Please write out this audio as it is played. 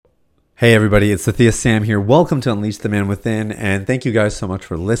Hey everybody, it's Sathya Sam here. Welcome to Unleash the Man Within, and thank you guys so much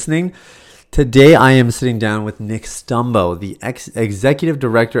for listening. Today I am sitting down with Nick Stumbo, the Executive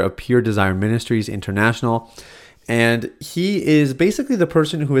Director of Pure Desire Ministries International, and he is basically the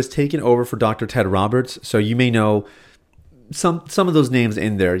person who has taken over for Dr. Ted Roberts. So you may know some of those names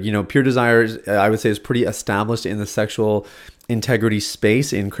in there. You know, Pure Desire, I would say, is pretty established in the sexual integrity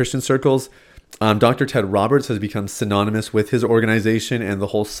space in Christian circles. Dr. Ted Roberts has become synonymous with his organization and the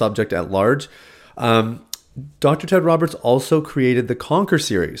whole subject at large. Dr. Ted Roberts also created the Conquer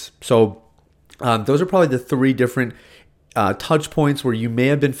series. So those are probably the three different touch points where you may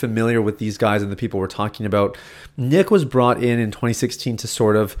have been familiar with these guys and the people we're talking about. Nick was brought in 2016 to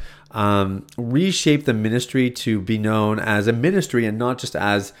sort of reshape the ministry to be known as a ministry and not just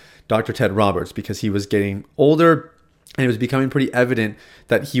as Dr. Ted Roberts, because he was getting older. And it was becoming pretty evident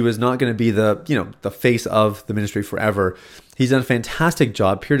that he was not going to be the face of the ministry forever. He's done a fantastic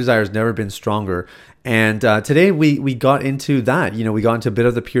job. Pure Desire has never been stronger. And today we got into that. You know, we got into a bit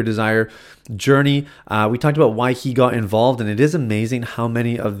of the Pure Desire journey. We talked about why he got involved. And it is amazing how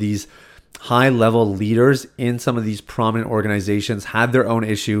many of these high-level leaders in some of these prominent organizations had their own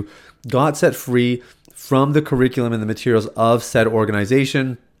issue, got set free from the curriculum and the materials of said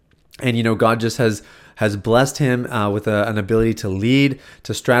organization. And, you know, God just has blessed him with an ability to lead,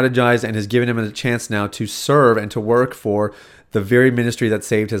 to strategize, and has given him a chance now to serve and to work for the very ministry that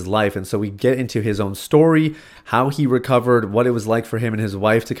saved his life. And so we get into his own story, how he recovered, what it was like for him and his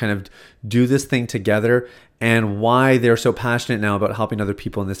wife to kind of do this thing together, and why they're so passionate now about helping other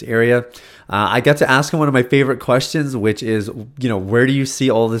people in this area. I got to ask him one of my favorite questions, which is, you know, where do you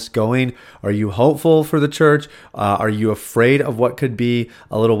see all this going? Are you hopeful for the church? Are you afraid of what could be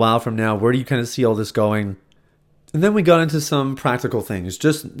a little while from now? Where do you kind of see all this going? And then we got into some practical things,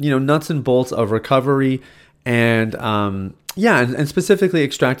 just, you know, nuts and bolts of recovery and and specifically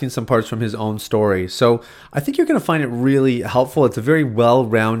extracting some parts from his own story. So I think you're going to find it really helpful. It's a very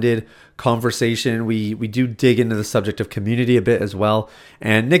well-rounded conversation. We do dig into the subject of community a bit as well.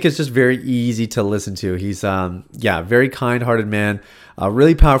 And Nick is just very easy to listen to. He's very kind-hearted man, a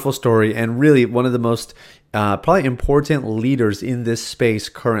really powerful story, and really one of the most probably important leaders in this space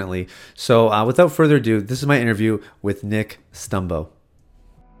currently. So without further ado, this is my interview with Nick Stumbo.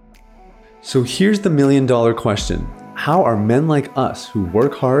 So here's the million-dollar question. How are men like us who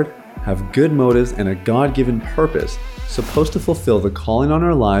work hard, have good motives, and a God-given purpose supposed to fulfill the calling on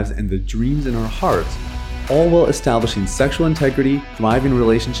our lives and the dreams in our hearts, all while establishing sexual integrity, thriving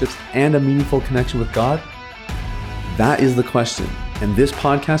relationships, and a meaningful connection with God? That is the question, and this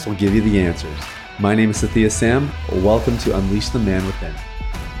podcast will give you the answers. My name is Sathya Sam. Welcome to Unleash the Man Within.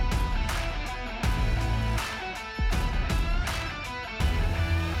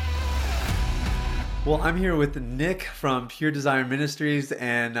 Well, I'm here with Nick from Pure Desire Ministries,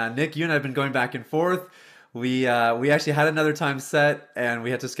 and Nick, you and I have been going back and forth. We actually had another time set, and we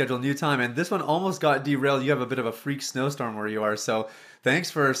had to schedule a new time, and this one almost got derailed. You have a bit of a freak snowstorm where you are, so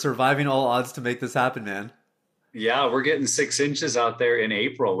thanks for surviving all odds to make this happen, man. Yeah, we're getting 6 inches out there in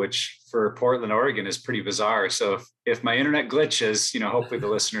April, which for Portland, Oregon is pretty bizarre. So if my internet glitches, you know, hopefully the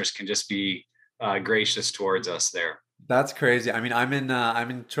listeners can just be gracious towards us there. That's crazy. I mean, I'm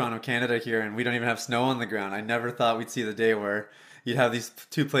in Toronto, Canada here, and we don't even have snow on the ground. I never thought we'd see the day where you'd have these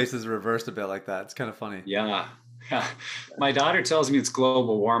two places reversed a bit like that. It's kind of funny. Yeah. My daughter tells me it's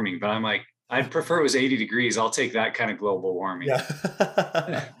global warming, but I'm like, I'd prefer it was 80 degrees. I'll take that kind of global warming.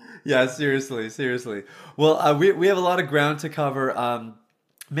 Yeah. Yeah, seriously. Well, we have a lot of ground to cover.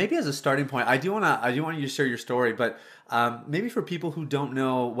 Maybe as a starting point, I do want you to share your story, but maybe for people who don't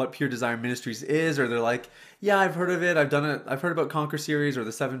know what Pure Desire Ministries is, or they're like, yeah, I've heard of it, I've done it, I've heard about Conquer Series or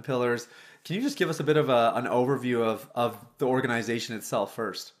the Seven Pillars. Can you just give us a bit of an overview of the organization itself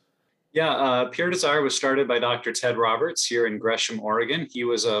first? Yeah, Pure Desire was started by Dr. Ted Roberts here in Gresham, Oregon. He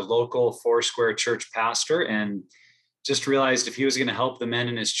was a local Foursquare church pastor and just realized if he was going to help the men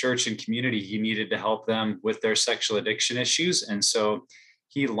in his church and community, he needed to help them with their sexual addiction issues. And so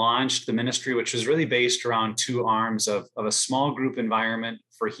he launched the ministry, which was really based around two arms of a small group environment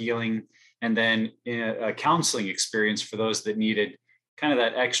for healing, and then a counseling experience for those that needed kind of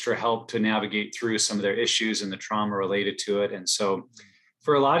that extra help to navigate through some of their issues and the trauma related to it. And so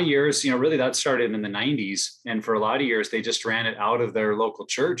for a lot of years, you know, really that started in the 90s. And for a lot of years, they just ran it out of their local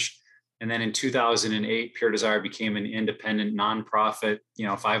church. And then in 2008, Pure Desire became an independent nonprofit, you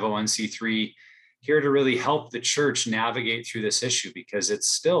know, 501c3, here to really help the church navigate through this issue, because it's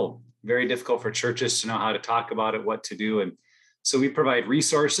still very difficult for churches to know how to talk about it, what to do. And so we provide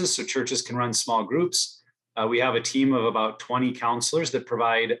resources so churches can run small groups. We have a team of about 20 counselors that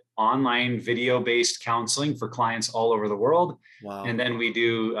provide online video-based counseling for clients all over the world. And Wow. then we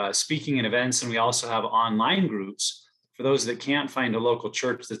do speaking and events, and we also have online groups for those that can't find a local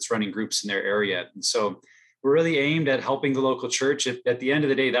church that's running groups in their area. And so we're really aimed at helping the local church. At the end of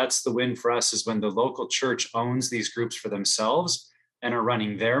the day, that's the win for us, is when the local church owns these groups for themselves and are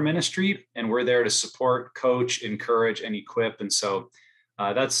running their ministry, and we're there to support, coach, encourage, and equip. And so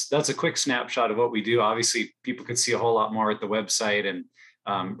that's a quick snapshot of what we do. Obviously, people could see a whole lot more at the website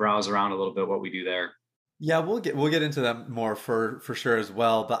and browse around a little bit what we do there. Yeah, we'll get into that more for sure as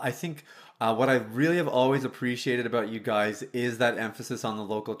well. But I think what I really have always appreciated about you guys is that emphasis on the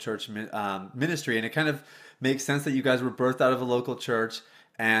local church ministry, and it kind of makes sense that you guys were birthed out of a local church,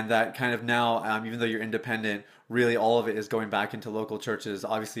 and that kind of now, even though you're independent, really all of it is going back into local churches,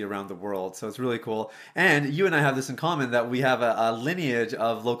 obviously around the world. So it's really cool. And you and I have this in common, that we have a lineage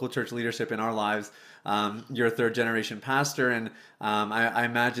of local church leadership in our lives. You're a third generation pastor, and I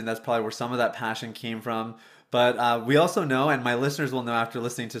imagine that's probably where some of that passion came from. But we also know, and my listeners will know after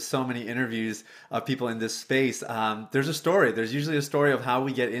listening to so many interviews of people in this space, there's a story. There's usually a story of how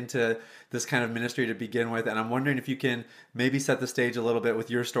we get into this kind of ministry to begin with. And I'm wondering if you can maybe set the stage a little bit with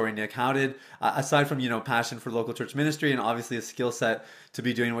your story, Nick. How did, aside from, passion for local church ministry and obviously a skill set to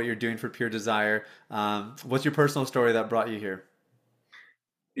be doing what you're doing for Pure Desire, what's your personal story that brought you here?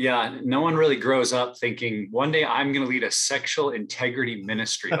 Yeah, no one really grows up thinking one day I'm going to lead a sexual integrity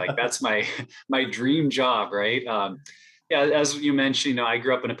ministry. Like that's my my dream job, right? Yeah, as you mentioned, I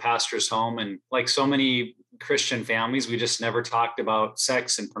grew up in a pastor's home, and like so many Christian families, we just never talked about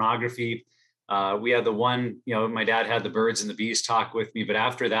sex and pornography. We had the one, my dad had the birds and the bees talk with me, but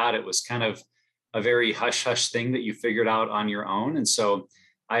after that, it was kind of a very hush hush thing that you figured out on your own. And so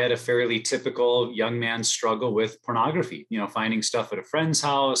I had a fairly typical young man struggle with pornography, finding stuff at a friend's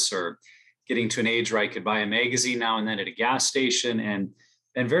house, or getting to an age where I could buy a magazine now and then at a gas station,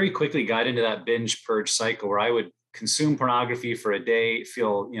 and very quickly got into that binge purge cycle where I would consume pornography for a day,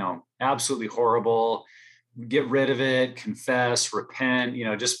 feel, absolutely horrible, get rid of it, confess, repent,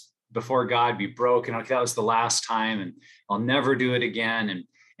 just before God, be broken. Okay, that was the last time, and I'll never do it again.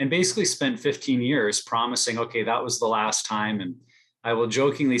 And basically spent 15 years promising, okay, that was the last time. And I will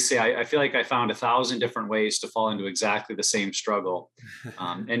jokingly say, I feel like I found 1,000 different ways to fall into exactly the same struggle,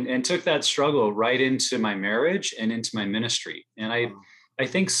 and took that struggle right into my marriage and into my ministry. And I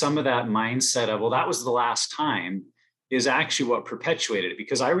think some of that mindset of, well, that was the last time, is actually what perpetuated it,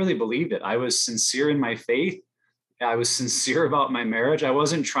 because I really believed it. I was sincere in my faith. I was sincere about my marriage. I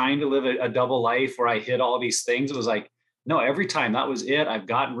wasn't trying to live a double life where I hid all these things. It was like, no, every time that was it. I've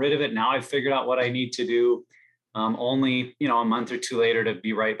gotten rid of it. Now I've figured out what I need to do. Only, a month or two later to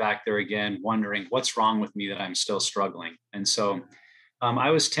be right back there again, wondering what's wrong with me that I'm still struggling. And so I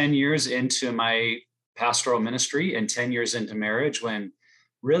was 10 years into my pastoral ministry and 10 years into marriage when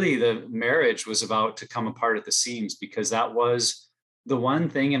really the marriage was about to come apart at the seams, because that was the one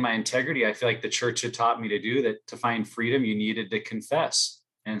thing in my integrity I feel like the church had taught me to do, that to find freedom, you needed to confess.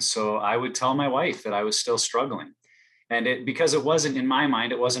 And so I would tell my wife that I was still struggling. And because it wasn't, in my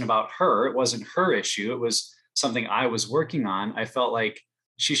mind, it wasn't about her. It wasn't her issue. It was something I was working on. I felt like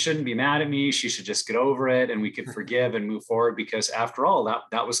she shouldn't be mad at me. She should just get over it, and we could forgive and move forward, because after all,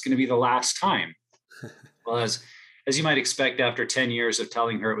 that was going to be the last time. Well, as you might expect, after 10 years of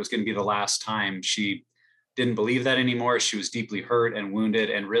telling her it was going to be the last time, she didn't believe that anymore. She was deeply hurt and wounded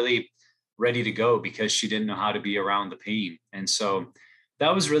and really ready to go, because she didn't know how to be around the pain. And so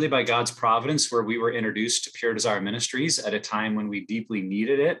that was really by God's providence where we were introduced to Pure Desire Ministries at a time when we deeply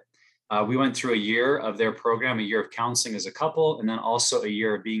needed it. We went through a year of their program, a year of counseling as a couple, and then also a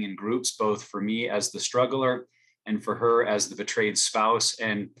year of being in groups, both for me as the struggler and for her as the betrayed spouse.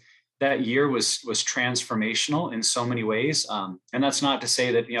 And that year was transformational in so many ways. And that's not to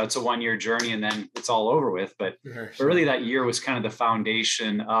say that, it's a one-year journey and then it's all over with, but really that year was kind of the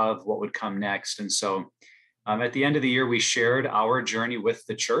foundation of what would come next. And so at the end of the year, we shared our journey with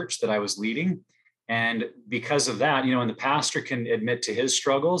the church that I was leading. And because of that, when the pastor can admit to his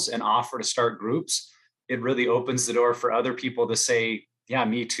struggles and offer to start groups, it really opens the door for other people to say, yeah,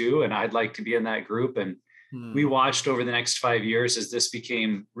 me too. And I'd like to be in that group. And we watched over the next 5 years as this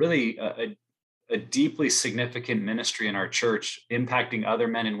became really a deeply significant ministry in our church, impacting other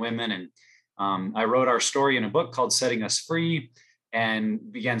men and women. And I wrote our story in a book called Setting Us Free,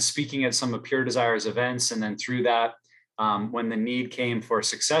 and began speaking at some of Pure Desire's events. And then through that, when the need came for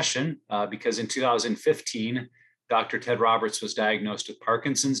succession, because in 2015, Dr. Ted Roberts was diagnosed with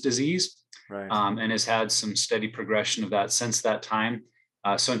Parkinson's disease, Right. And has had some steady progression of that since that time.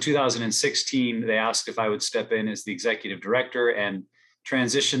 So in 2016, they asked if I would step in as the executive director. And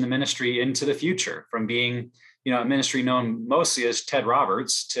transition the ministry into the future from being, a ministry known mostly as Ted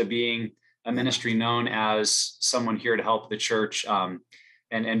Roberts to being a Yeah. ministry known as someone here to help the church.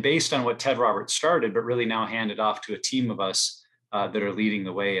 And based on what Ted Roberts started, but really now handed off to a team of us that are leading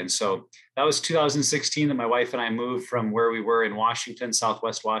the way. And so that was 2016 that my wife and I moved from where we were in Washington,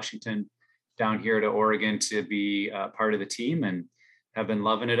 Southwest Washington, down here to Oregon to be part of the team, and have been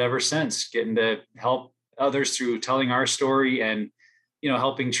loving it ever since, getting to help others through telling our story and,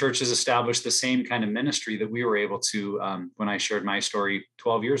 helping churches establish the same kind of ministry that we were able to when I shared my story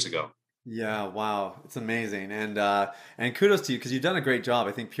 12 years ago. Yeah, wow, it's amazing, and kudos to you because you've done a great job.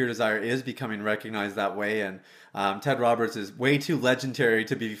 I think Pure Desire is becoming recognized that way, and Ted Roberts is way too legendary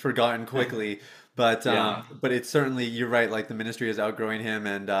to be forgotten quickly. But Yeah. but it's certainly, you're right. Like, the ministry is outgrowing him,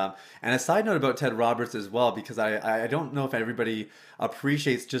 and a side note about Ted Roberts as well, because I don't know if everybody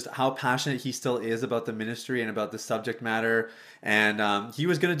appreciates just how passionate he still is about the ministry and about the subject matter. And he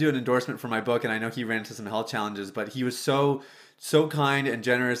was going to do an endorsement for my book, and I know he ran into some health challenges, but he was so kind and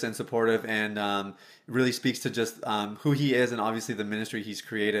generous and supportive, and really speaks to just who he is and obviously the ministry he's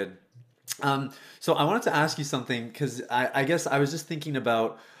created. So I wanted to ask you something because I guess I was just thinking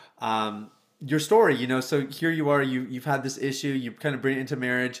about your story. So here you are, you've had this issue, you kind of bring it into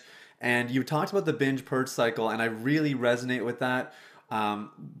marriage, and you talked about the binge purge cycle, and I really resonate with that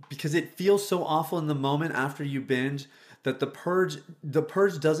because it feels so awful in the moment after you binge that the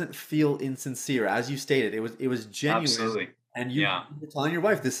purge doesn't feel insincere, as you stated. It was genuine. Absolutely. And Yeah. you're telling your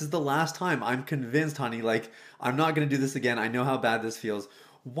wife, this is the last time. I'm convinced, honey. Like, I'm not going to do this again. I know how bad this feels.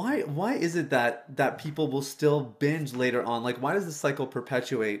 Why is it that people will still binge later on? Like, why does the cycle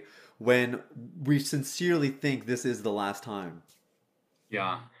perpetuate when we sincerely think this is the last time?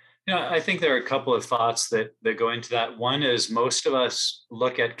 Yeah. I think there are a couple of thoughts that go into that. One is most of us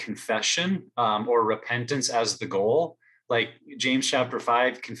look at confession or repentance as the goal. Like James chapter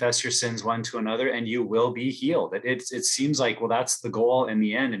 5, confess your sins one to another and you will be healed. It seems like, well, that's the goal in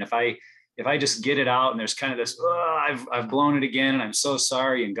the end. And if I just get it out and there's kind of this, oh, I've blown it again and I'm so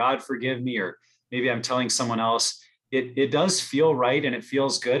sorry and God forgive me, or maybe I'm telling someone else, it does feel right and it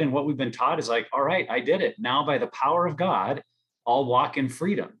feels good. And what we've been taught is like, all right, I did it. Now by the power of God, I'll walk in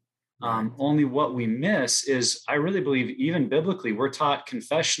freedom. Right. Only what we miss is, I really believe even biblically, we're taught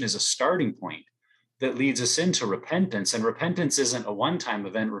confession is a starting point that leads us into repentance. And repentance isn't a one-time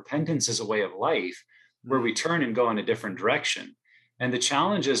event. Repentance is a way of life where we turn and go in a different direction. And the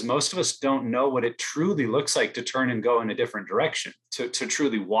challenge is most of us don't know what it truly looks like to turn and go in a different direction, to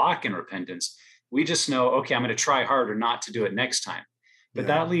truly walk in repentance. We just know, okay, I'm going to try harder not to do it next time. But Yeah.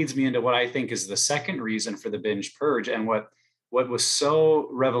 that leads me into what I think is the second reason for the binge purge, and what was so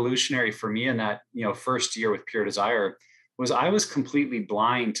revolutionary for me in that first year with Pure Desire was I was completely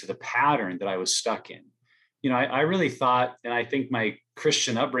blind to the pattern that I was stuck in. I really thought, and I think my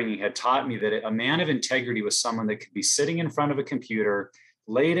Christian upbringing had taught me, that a man of integrity was someone that could be sitting in front of a computer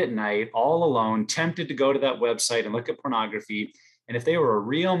late at night, all alone, tempted to go to that website and look at pornography. And if they were a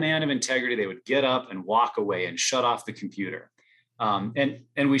real man of integrity, they would get up and walk away and shut off the computer.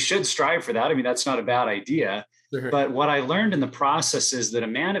 And we should strive for that. I mean, that's not a bad idea. Sure. But what I learned in the process is that a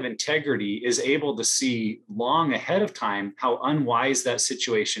man of integrity is able to see long ahead of time how unwise that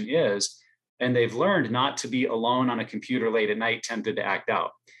situation is. And they've learned not to be alone on a computer late at night, tempted to act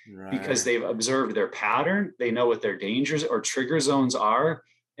out, because Right. they've observed their pattern. They know what their dangers or trigger zones are,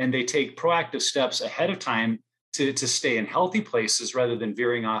 and they take proactive steps ahead of time to stay in healthy places rather than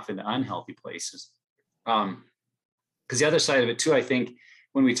veering off into unhealthy places. Because the other side of it too, I think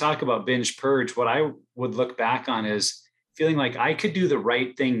when we talk about binge purge, what I would look back on is feeling like I could do the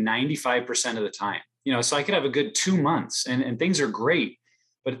right thing 95% of the time. So I could have a good 2 months and things are great.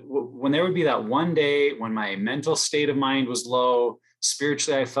 But when there would be that one day when my mental state of mind was low,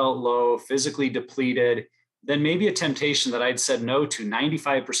 spiritually I felt low, physically depleted, then maybe a temptation that I'd said no to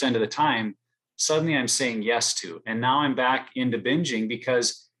 95% of the time, suddenly I'm saying yes to. And now I'm back into binging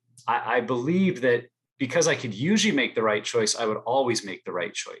because I believe that because I could usually make the right choice, I would always make the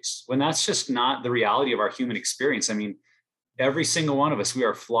right choice, when that's just not the reality of our human experience. I mean, every single one of us, we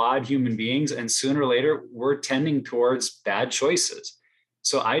are flawed human beings, and sooner or later, we're tending towards bad choices.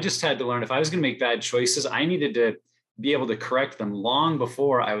 So I just had to learn, if I was going to make bad choices, I needed to be able to correct them long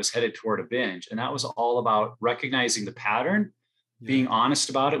before I was headed toward a binge. And that was all about recognizing the pattern, being honest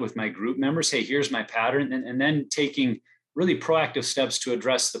about it with my group members. Hey, here's my pattern. And then taking really proactive steps to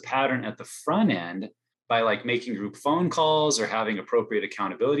address the pattern at the front end by like making group phone calls or having appropriate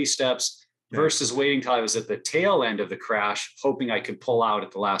accountability steps, versus waiting till I was at the tail end of the crash, hoping I could pull out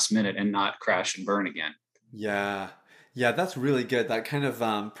at the last minute and not crash and burn again. Yeah. Yeah, that's really good. That kind of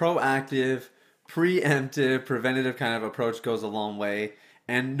proactive, preemptive, preventative kind of approach goes a long way.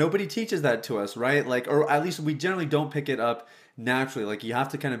 And nobody teaches that to us, right? Like, or at least we generally don't pick it up naturally. Like, you have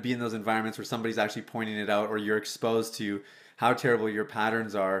to kind of be in those environments where somebody's actually pointing it out, or you're exposed to how terrible your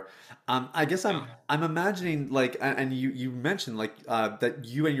patterns are. I guess I'm imagining like, and you mentioned like that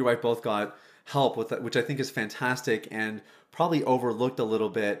you and your wife both got help with that, which I think is fantastic and probably overlooked a little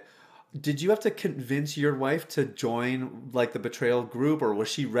bit. Did you have to convince your wife to join like the betrayal group, or was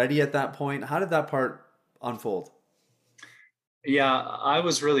she ready at that point? How did that part unfold? Yeah, I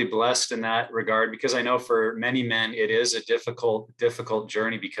was really blessed in that regard because I know for many men it is a difficult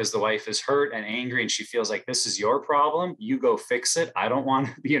journey because the wife is hurt and angry and she feels like this is your problem. You go fix it. I don't want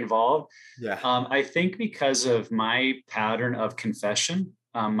to be involved. Yeah. I think because of my pattern of confession,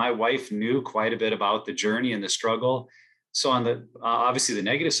 my wife knew quite a bit about the journey and the struggle. So on the obviously the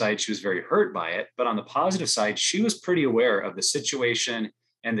negative side, she was very hurt by it, but on the positive side, she was pretty aware of the situation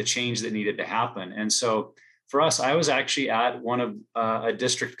and the change that needed to happen. And so for us, I was actually at one of a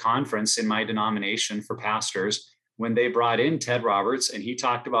district conference in my denomination for pastors when they brought in Ted Roberts and he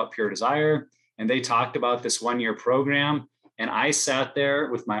talked about Pure Desire and they talked about this 1 year program. And I sat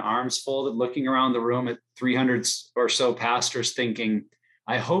there with my arms folded, looking around the room at 300 or so pastors thinking,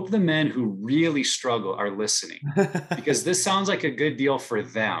 I hope the men who really struggle are listening because this sounds like a good deal for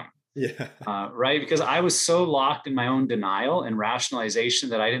them. Yeah. Right. Because I was so locked in my own denial and rationalization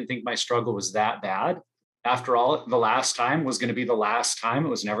that I didn't think my struggle was that bad. After all, the last time was going to be the last time. It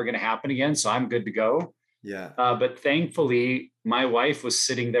was never going to happen again. So I'm good to go. Yeah. But thankfully, my wife was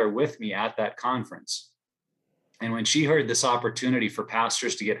sitting there with me at that conference. And when she heard this opportunity for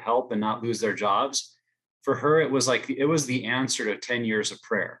pastors to get help and not lose their jobs, for her, it was like it was the answer to 10 years of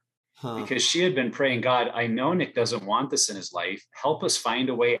prayer Huh. because she had been praying, God, I know Nick doesn't want this in his life. Help us find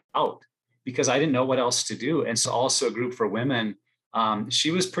a way out because I didn't know what else to do. And so also a group for women,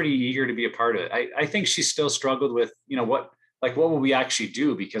 she was pretty eager to be a part of it. I think she still struggled with, what will we actually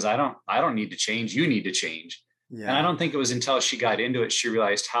do? Because I don't need to change. You need to change. And I Yeah. don't think it was until she got into it, she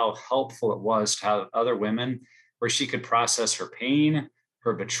realized how helpful it was to have other women where she could process her pain,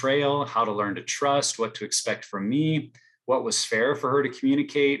 her betrayal, how to learn to trust, what to expect from me, what was fair for her to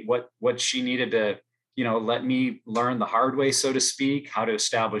communicate, what she needed to, let me learn the hard way, so to speak, how to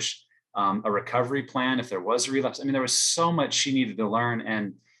establish a recovery plan if there was a relapse. I mean, there was so much she needed to learn.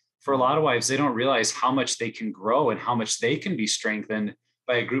 And for a lot of wives, they don't realize how much they can grow and how much they can be strengthened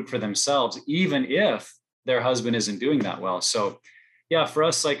by a group for themselves, even if their husband isn't doing that well. So yeah, for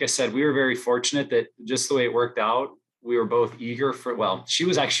us, like I said, we were very fortunate that just the way it worked out, we were both eager she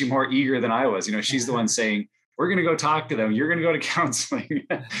was actually more eager than I was. She's the one saying, we're going to go talk to them. You're going to go to counseling.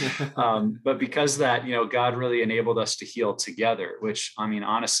 But because of that, God really enabled us to heal together, which I mean,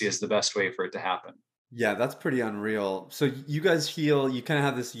 honestly, is the best way for it to happen. Yeah, that's pretty unreal. So you guys heal, you kind of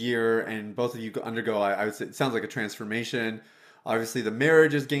have this year, and both of you undergo, I would say, it sounds like a transformation. Obviously, the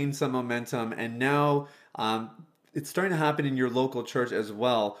marriage has gained some momentum, and now it's starting to happen in your local church as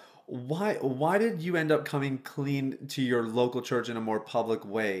well. Why did you end up coming clean to your local church in a more public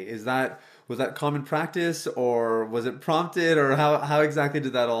way? Was that common practice, or was it prompted, or how exactly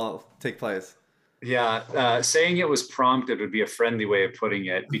did that all take place? Yeah, saying it was prompted would be a friendly way of putting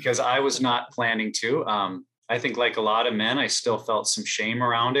it because I was not planning to. I think, like a lot of men, I still felt some shame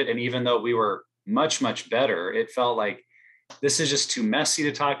around it. And even though we were much, much better, it felt like this is just too messy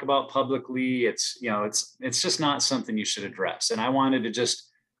to talk about publicly. It's just not something you should address. And I wanted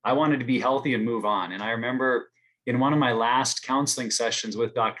to be healthy and move on. And I remember in one of my last counseling sessions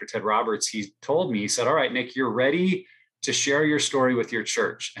with Dr. Ted Roberts, he told me, he said, all right, Nick, you're ready to share your story with your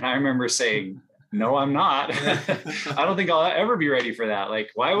church. And I remember saying, no, I'm not. I don't think I'll ever be ready for that. Like,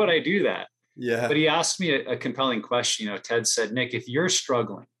 why would I do that? Yeah. But he asked me a compelling question. Ted said, Nick, if you're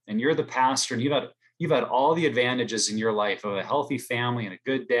struggling and you're the pastor and you've had all the advantages in your life of a healthy family and a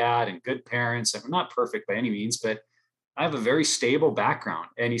good dad and good parents, I'm not perfect by any means, but I have a very stable background.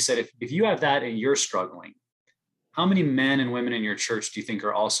 And he said, if you have that and you're struggling, how many men and women in your church do you think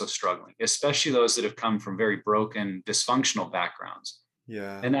are also struggling, especially those that have come from very broken, dysfunctional backgrounds?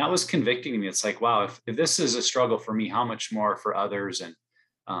 Yeah. And that was convicting to me. It's like, wow, if this is a struggle for me, how much more for others?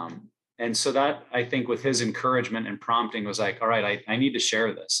 And so that, I think, with his encouragement and prompting was like, all right, I need to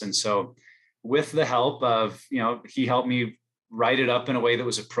share this. And so with the help of, he helped me write it up in a way that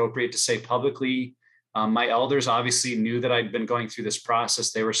was appropriate to say publicly. My elders obviously knew that I'd been going through this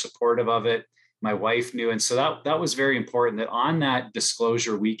process. They were supportive of it. My wife knew. And so that was very important that on that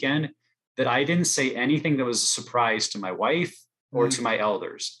disclosure weekend, that I didn't say anything that was a surprise to my wife or to my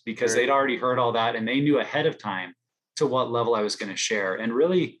elders, because Very they'd already heard all that and they knew ahead of time to what level I was going to share. And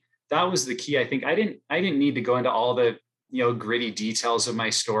really, that was the key. I think I didn't need to go into all the gritty details of my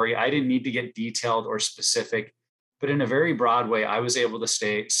story. I didn't need to get detailed or specific, but in a very broad way, I was able to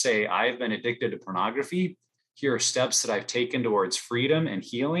say, I've been addicted to pornography. Here are steps that I've taken towards freedom and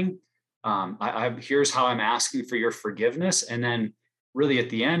healing. Here's how I'm asking for your forgiveness. And then really at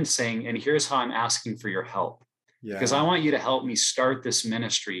the end saying, and here's how I'm asking for your help. Yeah. Because I want you to help me start this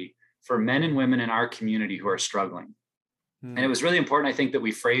ministry for men and women in our community who are struggling. And it was really important, I think, that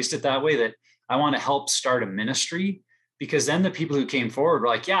we phrased it that way, that I want to help start a ministry, because then the people who came forward were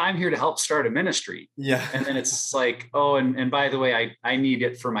like, yeah, I'm here to help start a ministry. Yeah. And then it's like, oh, and by the way, I need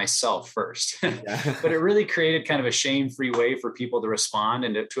it for myself first. Yeah. But it really created kind of a shame-free way for people to respond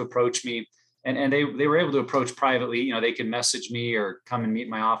and to approach me. And they were able to approach privately. They could message me or come and meet in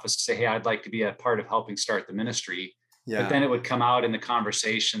my office and say, hey, I'd like to be a part of helping start the ministry. Yeah. But then it would come out in the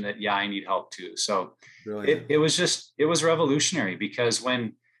conversation that, yeah, I need help too. So Brilliant. it was revolutionary, because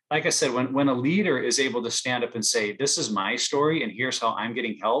like I said, when a leader is able to stand up and say, this is my story and here's how I'm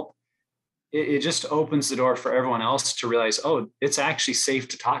getting help, it just opens the door for everyone else to realize, oh, it's actually safe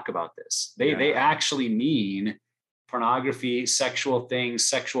to talk about this. They actually mean pornography, sexual things,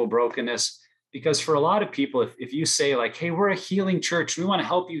 sexual brokenness. Because for a lot of people, if you say like, hey, we're a healing church, we want to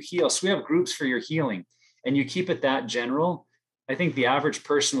help you heal, so we have groups for your healing, and you keep it that general, I think the average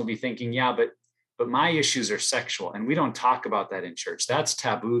person will be thinking, yeah, but my issues are sexual, and we don't talk about that in church. That's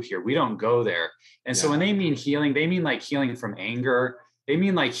taboo here. We don't go there. And so when they mean healing, they mean like healing from anger. They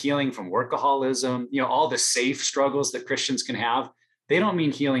mean like healing from workaholism, all the safe struggles that Christians can have. They don't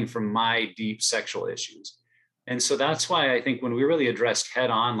mean healing from my deep sexual issues. And so that's why I think when we really addressed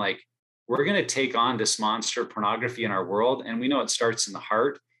head on, like, we're going to take on this monster pornography in our world, and we know it starts in the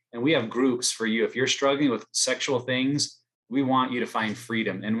heart. And we have groups for you. If you're struggling with sexual things, we want you to find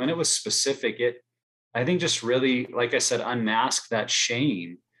freedom. And when it was specific, I think just really, like I said, unmasked that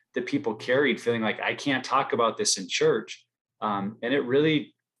shame that people carried, feeling like, I can't talk about this in church. And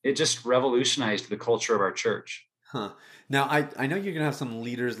it just revolutionized the culture of our church. Huh. Now, I know you're going to have some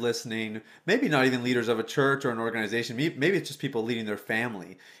leaders listening, maybe not even leaders of a church or an organization. Maybe it's just people leading their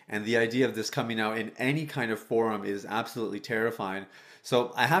family. And the idea of this coming out in any kind of forum is absolutely terrifying.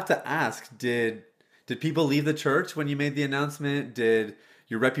 So I have to ask, did people leave the church when you made the announcement? Did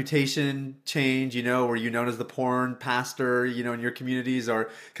your reputation change? Were you known as the porn pastor, in your communities? Or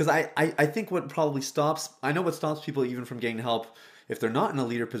because I think what stops people even from getting help if they're not in a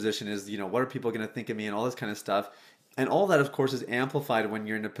leader position is, what are people going to think of me and all this kind of stuff. And all that, of course, is amplified when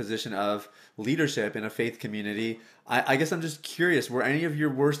you're in a position of leadership in a faith community. I guess I'm just curious, were any of your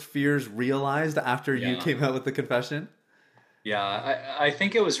worst fears realized after you came out with the confession? Yeah, I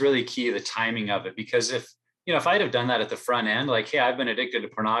think it was really key, the timing of it, because if I'd have done that at the front end, like, hey, I've been addicted to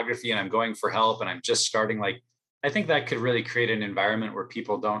pornography and I'm going for help and I'm just starting, like, I think that could really create an environment where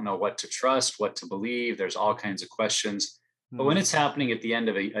people don't know what to trust, what to believe. There's all kinds of questions. But when it's happening at the end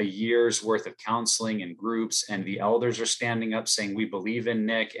of a year's worth of counseling and groups, and the elders are standing up saying, we believe in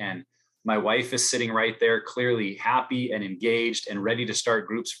Nick, and my wife is sitting right there, clearly happy and engaged and ready to start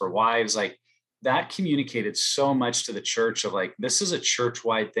groups for wives, like, that communicated so much to the church of like, this is a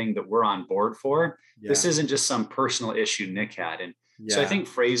church-wide thing that we're on board for. Yeah. This isn't just some personal issue Nick had. And so I think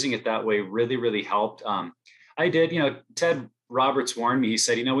phrasing it that way really, really helped. I did, Ted Roberts warned me. He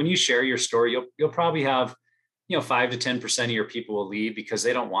said, when you share your story, you'll probably have, 5 to 10% of your people will leave because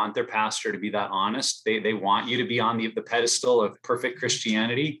they don't want their pastor to be that honest. They want you to be on the pedestal of perfect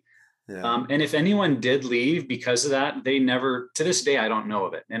Christianity. Yeah. And if anyone did leave because of that, they never, to this day, I don't know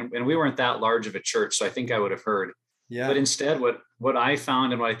of it. And we weren't that large of a church, so I think I would have heard. Yeah. But instead, what I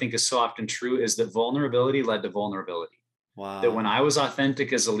found, and what I think is so often true, is that vulnerability led to vulnerability. Wow. That when I was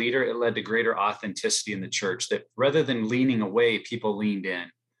authentic as a leader, it led to greater authenticity in the church, that rather than leaning away, people leaned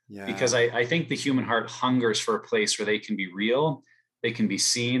in. Yeah. Because I think the human heart hungers for a place where they can be real, they can be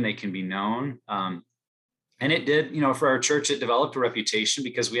seen, they can be known. And it did, for our church, it developed a reputation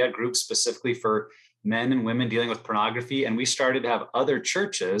because we had groups specifically for men and women dealing with pornography. And we started to have other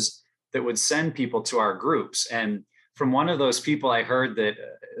churches that would send people to our groups. And from one of those people, I heard that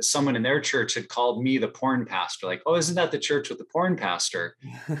someone in their church had called me the porn pastor. Like, oh, isn't that the church with the porn pastor?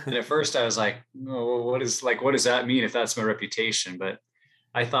 And at first I was like, oh, what does that mean if that's my reputation? But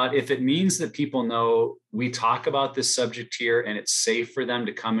I thought, if it means that people know we talk about this subject here and it's safe for them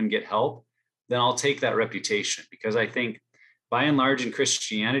to come and get help, then I'll take that reputation. Because I think by and large in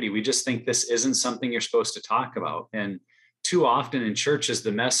Christianity, we just think this isn't something you're supposed to talk about. And too often in churches,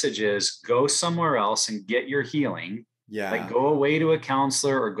 the message is go somewhere else and get your healing. Yeah. Like go away to a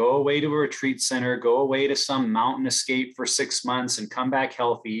counselor or go away to a retreat center, go away to some mountain escape for 6 months and come back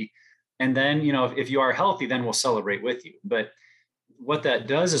healthy. And then, if you are healthy, then we'll celebrate with you. But what that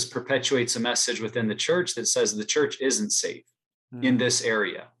does is perpetuates a message within the church that says the church isn't safe in Mm. this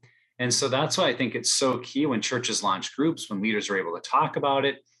area. And so that's why I think it's so key when churches launch groups, when leaders are able to talk about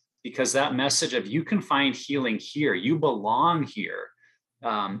it, because that message of you can find healing here, you belong here,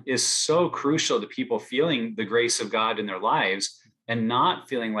 is so crucial to people feeling the grace of God in their lives and not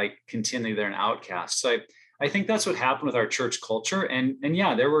feeling like continually they're an outcast. So I think that's what happened with our church culture. And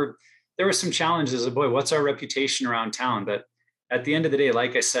yeah, there were some challenges of, boy, what's our reputation around town? But at the end of the day,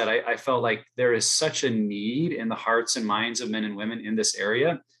 like I said, I felt like there is such a need in the hearts and minds of men and women in this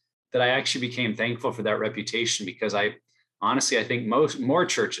area that I actually became thankful for that reputation, because I honestly, I think more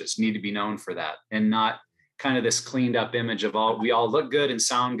churches need to be known for that, and not kind of this cleaned up image of we all look good and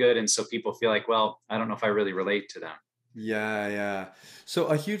sound good. And so people feel like, well, I don't know if I really relate to them. Yeah, yeah. So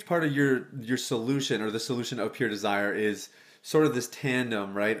a huge part of your solution or the solution of Pure Desire is sort of this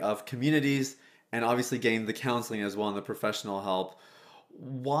tandem, right, of communities and obviously getting the counseling as well and the professional help.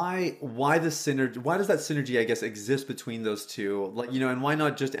 Why the synergy? Why does that synergy, I guess, exist between those two? Like, and why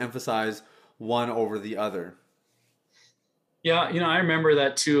not just emphasize one over the other? Yeah, I remember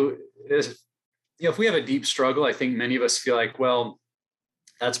that too. If we have a deep struggle, I think many of us feel like, well,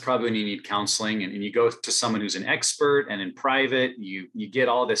 that's probably when you need counseling, and you go to someone who's an expert, and in private, you get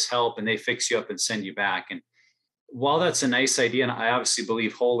all this help and they fix you up and send you back. And while that's a nice idea, and I obviously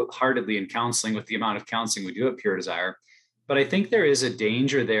believe wholeheartedly in counseling with the amount of counseling we do at Pure Desire, but I think there is a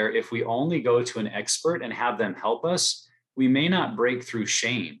danger there if we only go to an expert and have them help us. We may not break through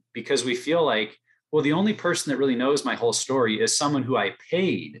shame because we feel like, well, the only person that really knows my whole story is someone who I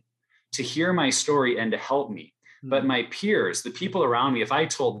paid to hear my story and to help me. But Hmm. my peers, the people around me, if I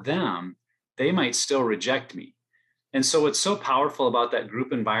told them, they might still reject me. And so, what's so powerful about that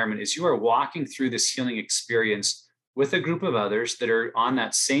group environment is you are walking through this healing experience with a group of others that are on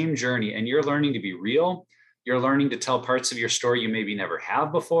that same journey, and you're learning to be real. You're learning to tell parts of your story you maybe never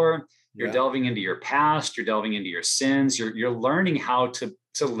have before. You're Yeah, delving into your past. You're delving into your sins. You're learning how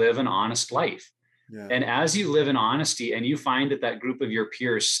to live an honest life. yeah. And as you live in honesty and you find that that group of your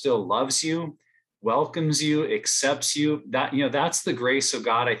peers still loves you, welcomes you, accepts you, that's the grace of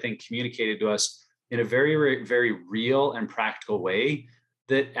God, I think, communicated to us in a very, very, very real and practical way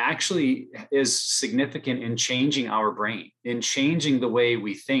that actually is significant in changing our brain, in changing the way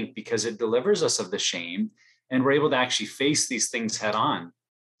we think, because it delivers us of the shame and we're able to actually face these things head on.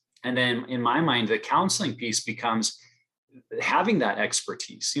 And then in my mind, the counseling piece becomes having that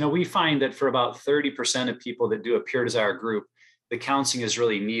expertise. We find that for about 30% of people that do a Pure Desire group, the counseling is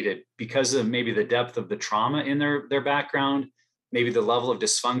really needed because of maybe the depth of the trauma in their background, maybe the level of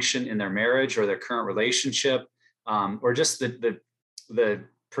dysfunction in their marriage or their current relationship, or just the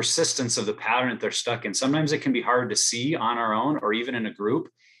persistence of the pattern that they're stuck in. Sometimes it can be hard to see on our own or even in a group.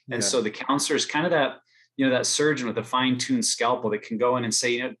 And Yeah. so the counselor is kind of that surgeon with a fine-tuned scalpel that can go in and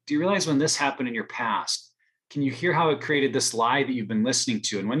say, do you realize when this happened in your past? Can you hear how it created this lie that you've been listening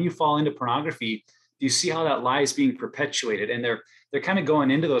to? And when you fall into pornography, do you see how that lie is being perpetuated? And they're kind of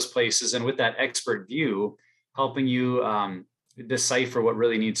going into those places, and with that expert view, helping you decipher what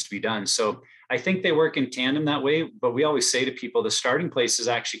really needs to be done. So I think they work in tandem that way. But we always say to people, the starting place is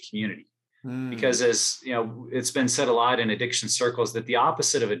actually community, Mm. because as you know, it's been said a lot in addiction circles that the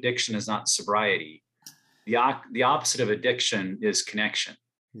opposite of addiction is not sobriety. The opposite of addiction is connection.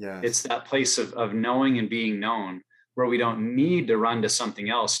 It's Yes. that place of knowing and being known, where we don't need to run to something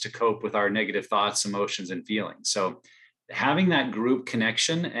else to cope with our negative thoughts, emotions, and feelings. So having that group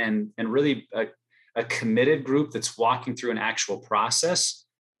connection and really a committed group that's walking through an actual process,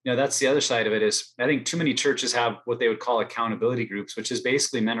 that's the other side of it. Is I think too many churches have what they would call accountability groups, which is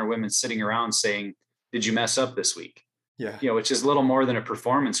basically men or women sitting around saying, did you mess up this week? Yeah. Which is little more than a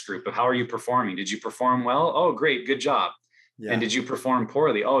performance group of how are you performing? Did you perform well? Oh, great, good job. And Yeah. did you perform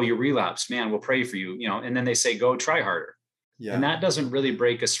poorly? Oh, you relapsed, man, we'll pray for you. And then they say, go try harder. And Yeah. that doesn't really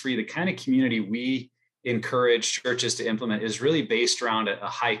break us free. The kind of community we encourage churches to implement is really based around a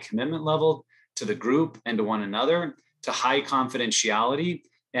high commitment level to the group and to one another, to high confidentiality,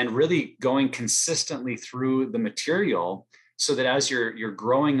 and really going consistently through the material so that as you're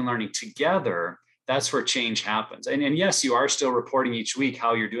growing and learning together, that's where change happens. And yes, you are still reporting each week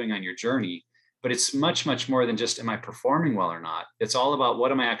how you're doing on your journey, but it's much, much more than just, am I performing well or not? It's all about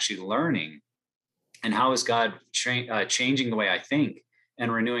what am I actually learning, and how is God changing the way I think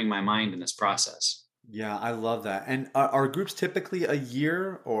and renewing my mind in this process. Yeah, I love that. And are groups typically a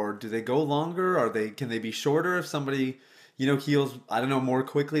year, or do they go longer? Can they be shorter if somebody, heals, I don't know, more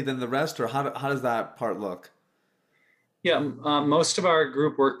quickly than the rest, or how does that part look? Yeah, most of our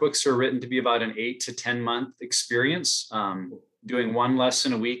group workbooks are written to be about an 8 to 10 month experience, doing one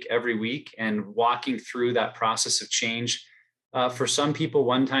lesson a week every week and walking through that process of change. For some people,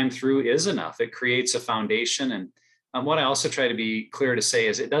 one time through is enough. It creates a foundation. And what I also try to be clear to say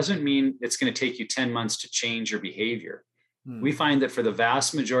is it doesn't mean it's going to take you 10 months to change your behavior. We find that for the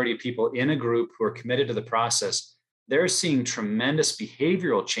vast majority of people in a group who are committed to the process, they're seeing tremendous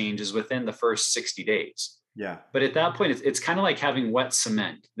behavioral changes within the first 60 days. Yeah. But at that point, it's kind of like having wet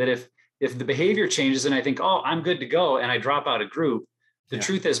cement, that if the behavior changes and I think, oh, I'm good to go, and I drop out of group, the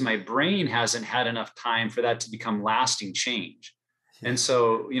truth is my brain hasn't had enough time for that to become lasting change. And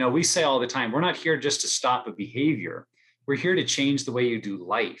so, we say all the time, we're not here just to stop a behavior. We're here to change the way you do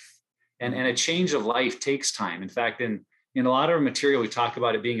life. And a change of life takes time. In fact, in a lot of our material, we talk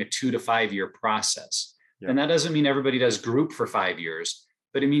about it being a 2 to 5 year process. And that doesn't mean everybody does group for 5 years,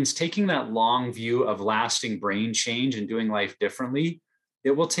 but it means taking that long view of lasting brain change and doing life differently.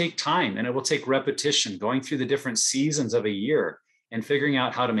 It will take time and it will take repetition, going through the different seasons of a year and figuring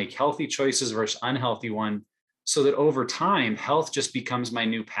out how to make healthy choices versus unhealthy one, so that over time, health just becomes my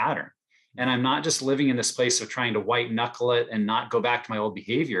new pattern. And I'm not just living in this place of trying to white knuckle it and not go back to my old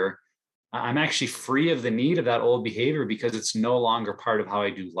behavior. I'm actually free of the need of that old behavior because it's no longer part of how I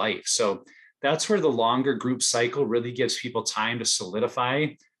do life. So that's where the longer group cycle really gives people time to solidify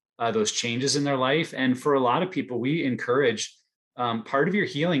those changes in their life. And for a lot of people, we encourage part of your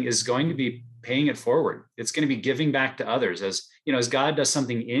healing is going to be paying it forward. It's going to be giving back to others. As God does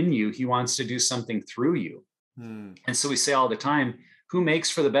something in you, he wants to do something through you. And so we say all the time, who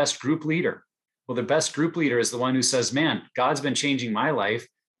makes for the best group leader? Well, the best group leader is the one who says, man, God's been changing my life.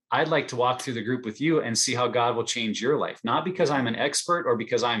 I'd like to walk through the group with you and see how God will change your life. Not because I'm an expert or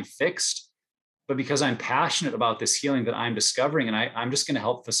because I'm fixed, but because I'm passionate about this healing that I'm discovering. And I'm just going to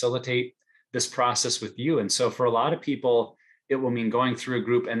help facilitate this process with you. And so for a lot of people, it will mean going through a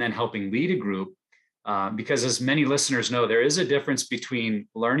group and then helping lead a group. Because as many listeners know, there is a difference between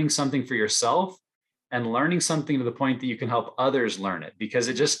learning something for yourself and learning something to the point that you can help others learn it, because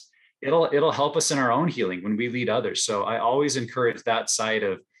it'll help us in our own healing when we lead others. So I always encourage that side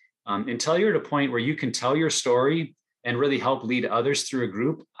of until you're at a point where you can tell your story and really help lead others through a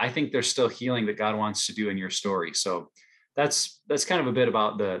group, I think there's still healing that God wants to do in your story. So that's kind of a bit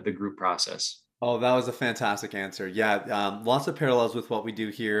about the group process. Oh, that was a fantastic answer. Yeah, lots of parallels with what we do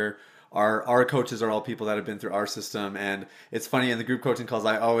here. Our coaches are all people that have been through our system, and it's funny in the group coaching calls.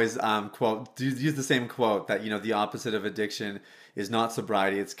 I always use the same quote that the opposite of addiction is not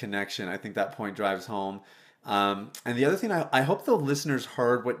sobriety, it's connection. I think that point drives home. And the other thing, I hope the listeners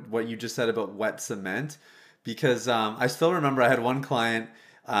heard what you just said about wet cement, because I still remember I had one client.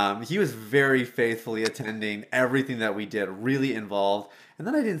 He was very faithfully attending everything that we did, really involved. And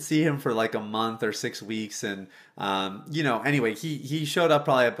then I didn't see him for like a month or 6 weeks. And, anyway, he showed up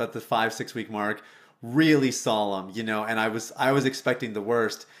probably about the 5-6 week mark, really solemn, and I was expecting the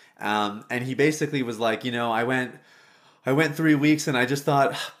worst. And he basically was like, I went 3 weeks and I just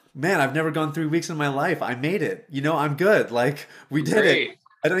thought, man, I've never gone 3 weeks in my life. I made it, I'm good. Like we did it.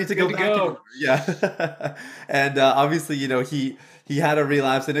 I don't need to go back anymore. Yeah. And obviously, he had a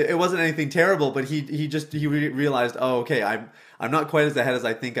relapse, and it wasn't anything terrible, but he realized, oh, okay, I'm not quite as ahead as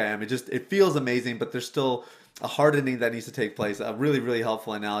I think I am. It feels amazing, but there's still a hardening that needs to take place. A really, really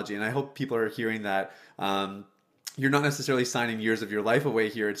helpful analogy, and I hope people are hearing that. You're not necessarily signing years of your life away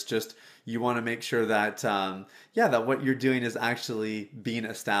here. It's just you want to make sure that that what you're doing is actually being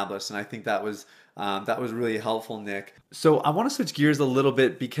established, and I think that was really helpful, Nick. So I want to switch gears a little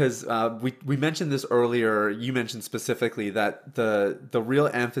bit because we mentioned this earlier. You mentioned specifically that the real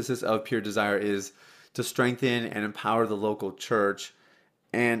emphasis of Pure Desire is to strengthen and empower the local church.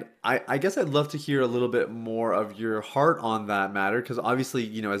 And I guess I'd love to hear a little bit more of your heart on that matter, because obviously,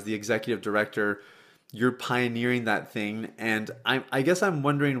 as the executive director, you're pioneering that thing. And I guess I'm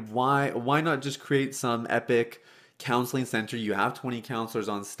wondering why not just create some epic counseling center? You have 20 counselors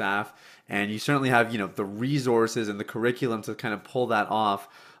on staff, and you certainly have the resources and the curriculum to kind of pull that off.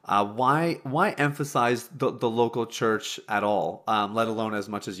 Why emphasize the local church at all, let alone as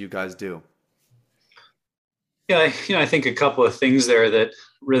much as you guys do? Yeah, I think a couple of things there that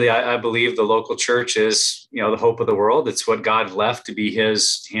really I believe the local church is, the hope of the world. It's what God left to be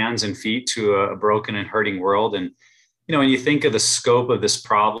his hands and feet to a broken and hurting world. And, when you think of the scope of this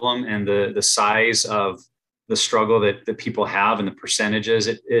problem and the size of the struggle that people have and the percentages,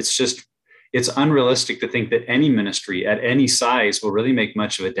 it's unrealistic to think that any ministry at any size will really make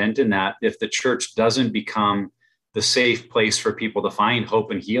much of a dent in that if the church doesn't become the safe place for people to find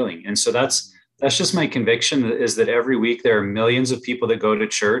hope and healing. And so that's just my conviction, is that every week there are millions of people that go to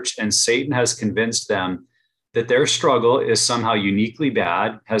church, and Satan has convinced them that their struggle is somehow uniquely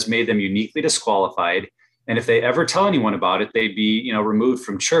bad, has made them uniquely disqualified. And if they ever tell anyone about it, they'd be, removed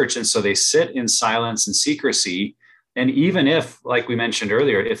from church. And so they sit in silence and secrecy And even if, like we mentioned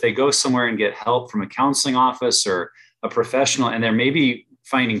earlier, if they go somewhere and get help from a counseling office or a professional, and they're maybe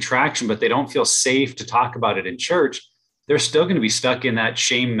finding traction, but they don't feel safe to talk about it in church, they're still going to be stuck in that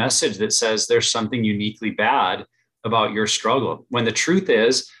shame message that says there's something uniquely bad about your struggle. When the truth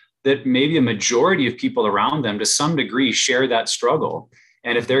is that maybe a majority of people around them to some degree share that struggle.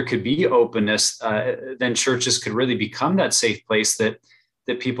 And if there could be openness, then churches could really become that safe place that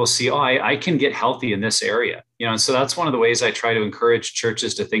people see, oh, I can get healthy in this area. And so that's one of the ways I try to encourage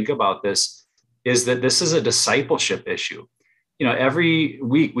churches to think about this, is that this is a discipleship issue. Every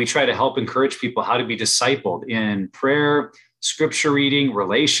week we try to help encourage people how to be discipled in prayer, scripture reading,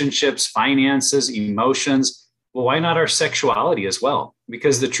 relationships, finances, emotions. Well, why not our sexuality as well?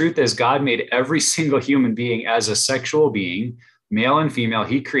 Because the truth is, God made every single human being as a sexual being, male and female.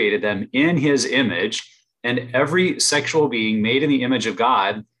 He created them in his image. And every sexual being made in the image of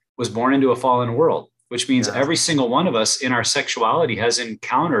God was born into a fallen world, which means every single one of us in our sexuality has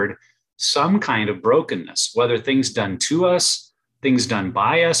encountered some kind of brokenness, whether things done to us, things done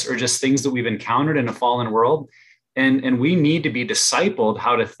by us, or just things that we've encountered in a fallen world. And we need to be discipled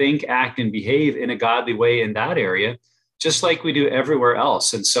how to think, act, and behave in a godly way in that area, just like we do everywhere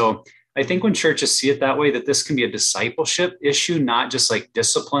else. And so I think when churches see it that way, that this can be a discipleship issue, not just like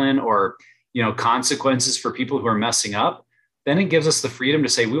discipline or consequences for people who are messing up, then it gives us the freedom to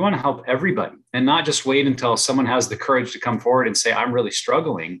say, we want to help everybody and not just wait until someone has the courage to come forward and say, I'm really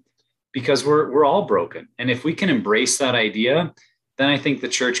struggling, because we're all broken. And if we can embrace that idea, then I think the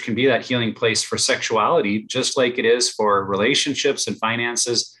church can be that healing place for sexuality, just like it is for relationships and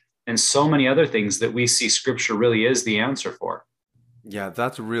finances and so many other things that we see scripture really is the answer for. Yeah,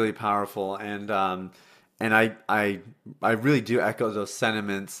 that's really powerful. And I really do echo those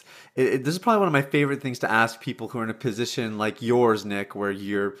sentiments. This is probably one of my favorite things to ask people who are in a position like yours, Nick, where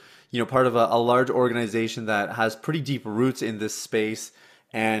you're part of a large organization that has pretty deep roots in this space.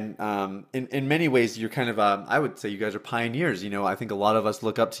 And in many ways, you're kind of, I would say you guys are pioneers. I think a lot of us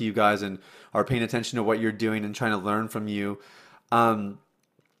look up to you guys and are paying attention to what you're doing and trying to learn from you.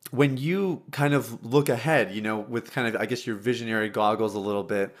 When you kind of look ahead, with kind of, I guess, your visionary goggles a little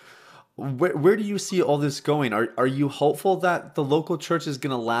bit, where do you see all this going? Are you hopeful that the local church is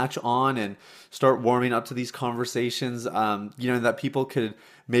going to latch on and start warming up to these conversations? That people could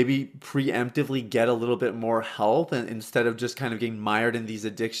maybe preemptively get a little bit more help, and instead of just kind of getting mired in these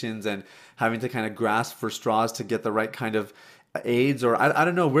addictions and having to kind of grasp for straws to get the right kind of aids? Or I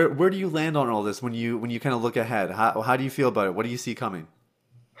don't know, where do you land on all this when you kind of look ahead? How do you feel about it? What do you see coming?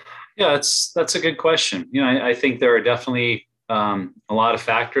 Yeah, that's a good question. I think there are definitely a lot of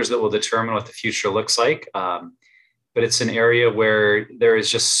factors that will determine what the future looks like. But it's an area where there is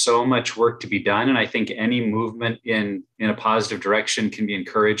just so much work to be done. And I think any movement in a positive direction can be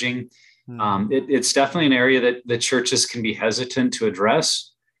encouraging. It's definitely an area that the churches can be hesitant to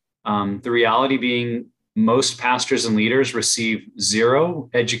address. The reality being, most pastors and leaders receive zero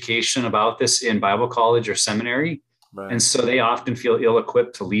education about this in Bible college or seminary. Right. And so they often feel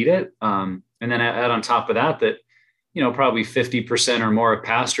ill-equipped to lead it. And then add on top of that, probably 50% or more of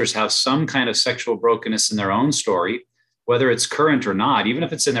pastors have some kind of sexual brokenness in their own story, whether it's current or not. Even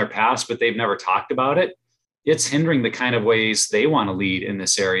if it's in their past, but they've never talked about it, it's hindering the kind of ways they want to lead in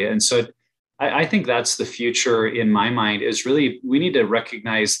this area. And so I think that's the future in my mind, is really, we need to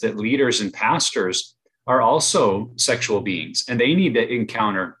recognize that leaders and pastors are also sexual beings, and they need to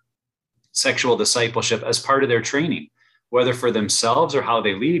encounter sexual discipleship as part of their training, whether for themselves or how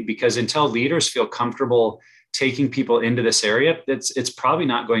they lead, because until leaders feel comfortable taking people into this area, it's probably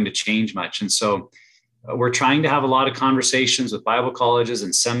not going to change much. And so we're trying to have a lot of conversations with Bible colleges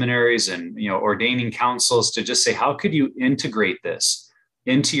and seminaries and ordaining councils to just say, how could you integrate this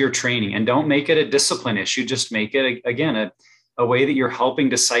into your training? And don't make it a discipline issue. Just make it, again, a way that you're helping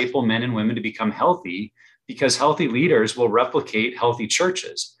disciple men and women to become healthy, because healthy leaders will replicate healthy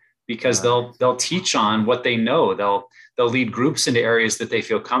churches, because they'll teach on what they know. They'll lead groups into areas that they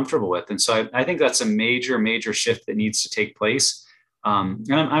feel comfortable with. And so I think that's a major shift that needs to take place. And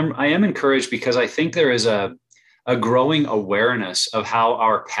I am encouraged, because I think there is a growing awareness of how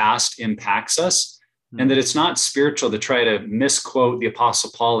our past impacts us, and that it's not spiritual to try to misquote the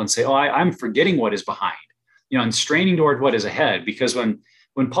Apostle Paul and say, I'm forgetting what is behind, and straining toward what is ahead. Because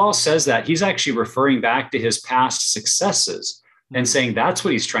when Paul says that, he's actually referring back to his past successes and saying that's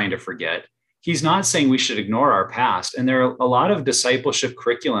what he's trying to forget. He's not saying we should ignore our past. And there are a lot of discipleship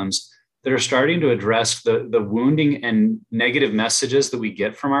curriculums that are starting to address the wounding and negative messages that we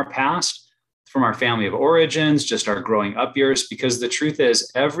get from our past, from our family of origins, just our growing up years. Because the truth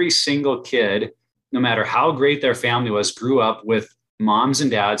is, every single kid, no matter how great their family was, grew up with moms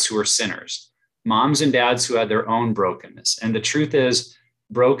and dads who were sinners. moms and dads who had their own brokenness. And the truth is,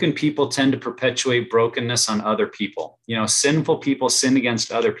 broken people tend to perpetuate brokenness on other people. Sinful people sin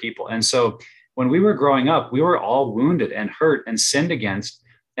against other people. And so when we were growing up, we were all wounded and hurt and sinned against,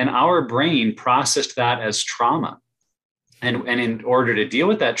 and our brain processed that as trauma. And in order to deal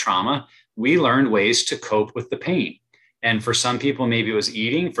with that trauma, we learned ways to cope with the pain. And for some people, maybe it was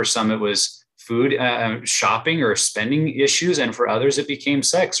eating. For some, it was food, shopping, or spending issues. And for others, it became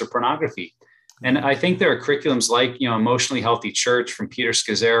sex or pornography. And I think there are curriculums like, Emotionally Healthy Church from Peter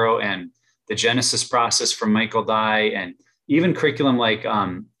Scazzero, and the Genesis Process from Michael Dye, and even curriculum like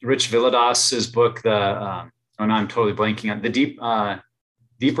Rich Villados's book, I'm totally blanking on the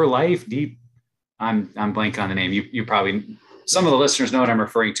Deeper Life. I'm blanking on the name. You probably, some of the listeners know what I'm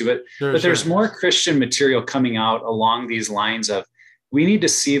referring to, but there's more Christian material coming out along these lines of, we need to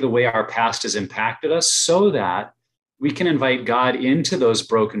see the way our past has impacted us so that we can invite God into those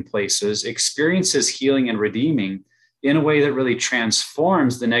broken places, experience his healing and redeeming in a way that really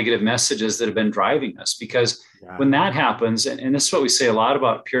transforms the negative messages that have been driving us. Because when that happens, and this is what we say a lot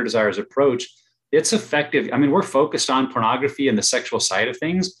about Pure Desire's approach, it's effective. I mean, we're focused on pornography and the sexual side of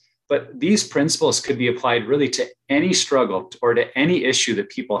things, but these principles could be applied really to any struggle or to any issue that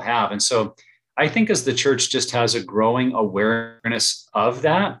people have. And so I think as the church just has a growing awareness of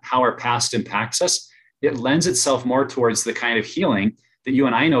that, how our past impacts us, it lends itself more towards the kind of healing that you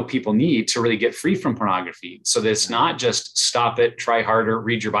and I know people need to really get free from pornography. So that it's not just stop it, try harder,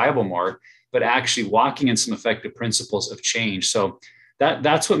 read your Bible more, but actually walking in some effective principles of change. So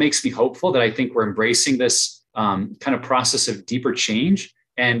that's what makes me hopeful, that I think we're embracing this kind of process of deeper change.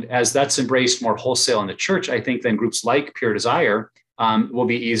 And as that's embraced more wholesale in the church, I think then groups like Pure Desire will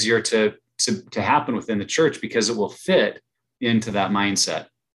be easier to happen within the church, because it will fit into that mindset.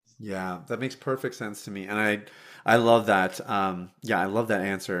 Yeah, that makes perfect sense to me. And I love that. I love that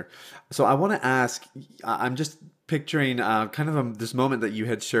answer. So I want to ask, I'm just picturing kind of this moment that you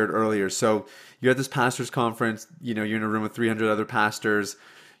had shared earlier. So you're at this pastors conference, you're in a room with 300 other pastors.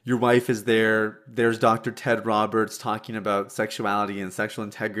 Your wife is there. There's Dr. Ted Roberts talking about sexuality and sexual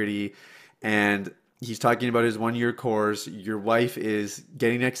integrity. And he's talking about his 1-year course. Your wife is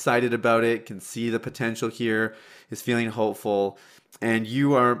getting excited about it, can see the potential here, is feeling hopeful. And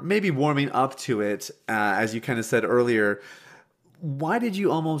you are maybe warming up to it, as you kind of said earlier. Why did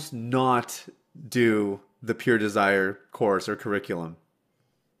you almost not do the Pure Desire course or curriculum?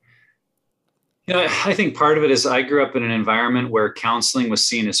 I think part of it is I grew up in an environment where counseling was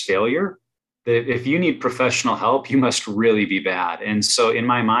seen as failure. That if you need professional help, you must really be bad. And so in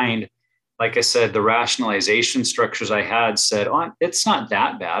my mind, like I said, the rationalization structures I had said, oh, it's not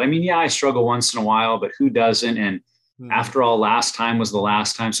that bad. I mean, I struggle once in a while, but who doesn't? And after all, last time was the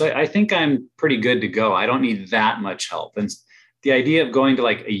last time. So I think I'm pretty good to go. I don't need that much help. And the idea of going to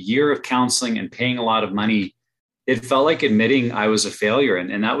like a year of counseling and paying a lot of money, it felt like admitting I was a failure.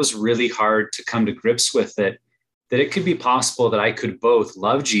 And that was really hard to come to grips with, that it could be possible that I could both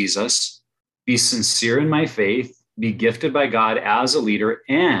love Jesus, be sincere in my faith, be gifted by God as a leader,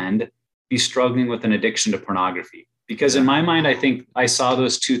 and be struggling with an addiction to pornography. Because in my mind, I think I saw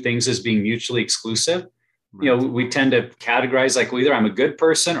those two things as being mutually exclusive. Right. We tend to categorize like, well, either I'm a good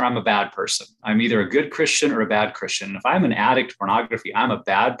person or I'm a bad person. I'm either a good Christian or a bad Christian. And if I'm an addict to pornography, I'm a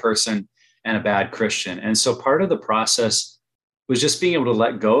bad person and a bad Christian. And so part of the process was just being able to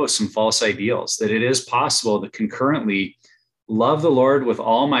let go of some false ideals, that it is possible to concurrently love the Lord with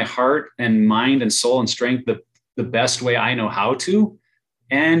all my heart and mind and soul and strength, the best way I know how to,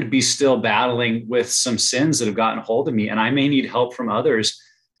 and be still battling with some sins that have gotten hold of me. And I may need help from others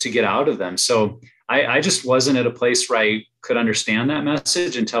to get out of them. So I just wasn't at a place where I could understand that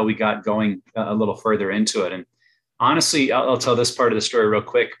message until we got going a little further into it. And honestly, I'll tell this part of the story real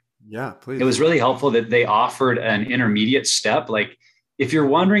quick. Yeah, please. It was really helpful that they offered an intermediate step. Like, if you're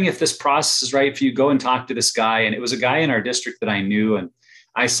wondering if this process is right for you, go and talk to this guy. And it was a guy in our district that I knew. And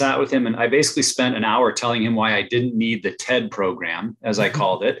I sat with him and I basically spent an hour telling him why I didn't need the TED program, as I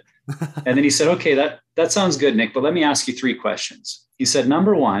called it. And then he said, okay, that sounds good, Nick, but let me ask you 3 questions. He said,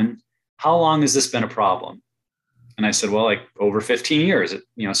 number 1, how long has this been a problem? And I said, well, like over 15 years.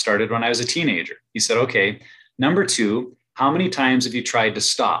 It started when I was a teenager. He said, okay. Number 2, how many times have you tried to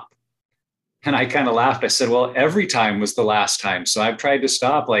stop? And I kind of laughed. I said, well, every time was the last time. So I've tried to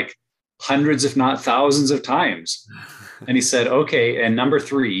stop like hundreds, if not thousands of times. And he said, okay. And number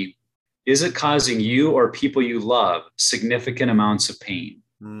 3, is it causing you or people you love significant amounts of pain?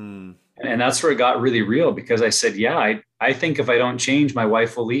 And that's where it got really real, because I said, yeah, I think if I don't change, my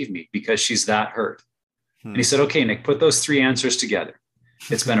wife will leave me because she's that hurt. And he said, okay, Nick, put those 3 answers together.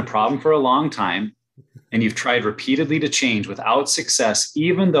 It's been a problem for a long time. and you've tried repeatedly to change without success,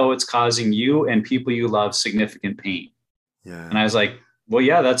 even though it's causing you and people you love significant pain. Yeah. And I was like, well,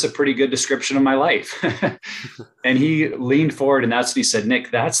 yeah, that's a pretty good description of my life. And he leaned forward, and that's what he said,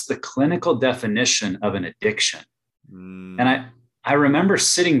 Nick, that's the clinical definition of an addiction. And I remember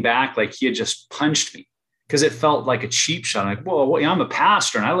sitting back like he had just punched me, because it felt like a cheap shot. I'm like, whoa, I'm a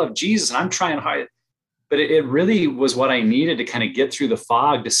pastor and I love Jesus and I'm trying hard. But it really was what I needed to kind of get through the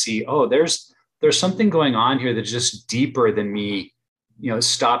fog to see, oh, there's something going on here that's just deeper than me,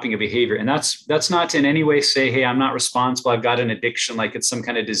 stopping a behavior. And that's not to in any way say, hey, I'm not responsible. I've got an addiction, like it's some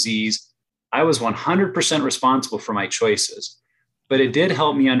kind of disease. I was 100% responsible for my choices, but it did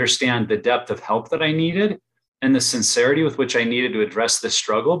help me understand the depth of help that I needed and the sincerity with which I needed to address this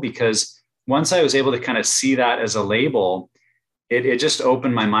struggle. Because once I was able to kind of see that as a label, it just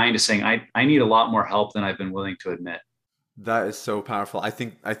opened my mind to saying, I need a lot more help than I've been willing to admit. That is so powerful. I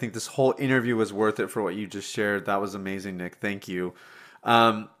think this whole interview was worth it for what you just shared. That was amazing, Nick. Thank you.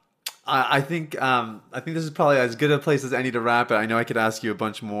 I think this is probably as good a place as any to wrap it. I know I could ask you a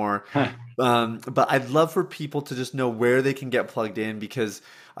bunch more, but I'd love for people to just know where they can get plugged in, because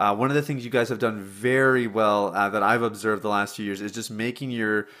one of the things you guys have done very well that I've observed the last few years is just making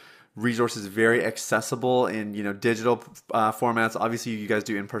your resources very accessible in digital formats. Obviously, you guys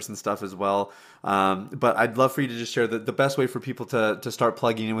do in-person stuff as well, but I'd love for you to just share the best way for people to start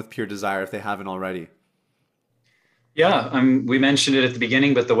plugging in with Pure Desire if they haven't already. Yeah, we mentioned it at the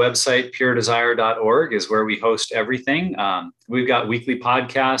beginning, but the website puredesire.org is where we host everything. We've got weekly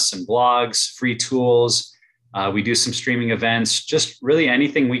podcasts and blogs, free tools. We do some streaming events, just really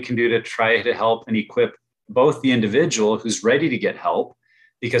anything we can do to try to help and equip both the individual who's ready to get help,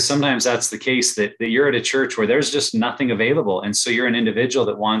 because sometimes that's the case that you're at a church where there's just nothing available. And so you're an individual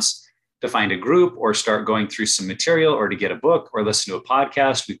that wants to find a group or start going through some material or to get a book or listen to a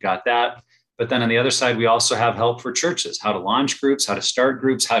podcast. We've got that. But then on the other side, we also have help for churches, how to launch groups, how to start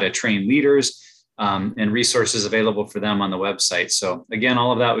groups, how to train leaders, and resources available for them on the website. So again,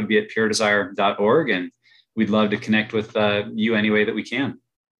 all of that would be at puredesire.org. And we'd love to connect with you any way that we can.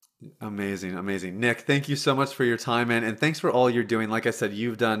 Amazing. Nick, thank you so much for your time, man. And thanks for all you're doing. Like I said,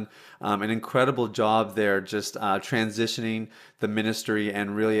 you've done an incredible job there, just transitioning the ministry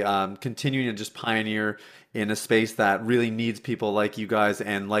and really continuing to just pioneer in a space that really needs people like you guys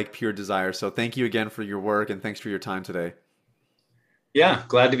and like Pure Desire. So thank you again for your work, and thanks for your time today. Yeah,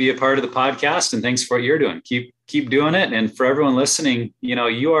 glad to be a part of the podcast, and thanks for what you're doing. Keep doing it. And for everyone listening,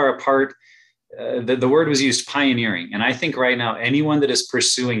 you are a part. The word was used, pioneering. And I think right now, anyone that is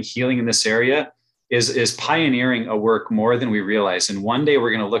pursuing healing in this area is pioneering a work more than we realize. And one day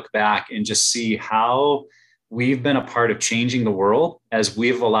we're going to look back and just see how we've been a part of changing the world as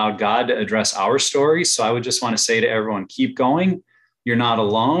we've allowed God to address our story. So I would just want to say to everyone, keep going. You're not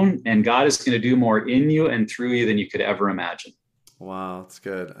alone. And God is going to do more in you and through you than you could ever imagine. Wow, that's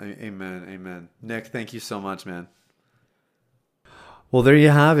good. Amen. Nick, thank you so much, man. Well, there you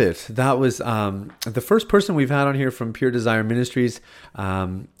have it. That was the first person we've had on here from Pure Desire Ministries.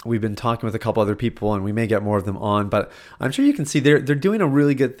 We've been talking with a couple other people, and we may get more of them on. But I'm sure you can see they're doing a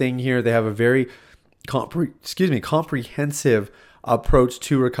really good thing here. They have a very comprehensive approach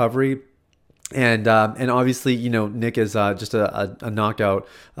to recovery. And obviously, Nick is just a knockout,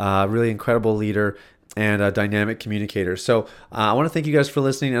 really incredible leader and a dynamic communicator. So I want to thank you guys for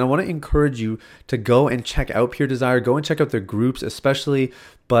listening, and I want to encourage you to go and check out Pure Desire. Go and check out their groups especially,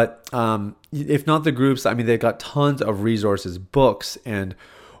 but if not the groups, they've got tons of resources, books and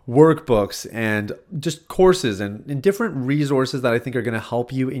workbooks and just courses and different resources that I think are going to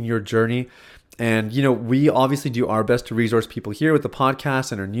help you in your journey. And, we obviously do our best to resource people here with the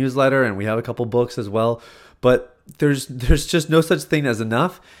podcast and our newsletter, and we have a couple books as well, but there's just no such thing as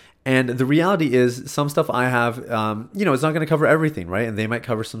enough. And the reality is some stuff I have, it's not going to cover everything, right? And they might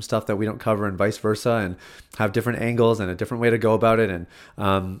cover some stuff that we don't cover and vice versa, and have different angles and a different way to go about it. And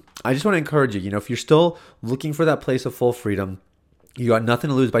I just want to encourage you, if you're still looking for that place of full freedom, you got nothing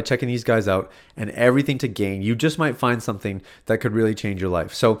to lose by checking these guys out and everything to gain. You just might find something that could really change your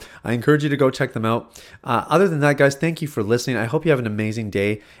life. So I encourage you to go check them out. Other than that, guys, thank you for listening. I hope you have an amazing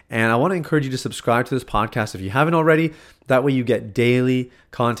day. And I want to encourage you to subscribe to this podcast if you haven't already. That way you get daily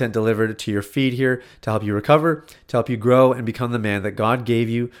content delivered to your feed here to help you recover, to help you grow and become the man that God gave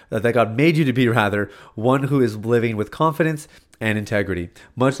you, that God made you to be, rather, one who is living with confidence and integrity.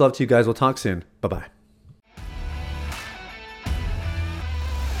 Much love to you guys. We'll talk soon. Bye-bye.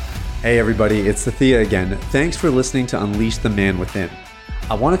 Hey everybody, it's Sathia again. Thanks for listening to Unleash the Man Within.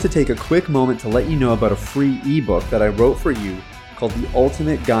 I wanted to take a quick moment to let you know about a free ebook that I wrote for you called The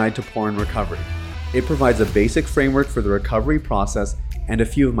Ultimate Guide to Porn Recovery. It provides a basic framework for the recovery process and a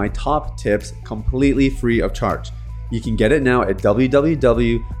few of my top tips completely free of charge. You can get it now at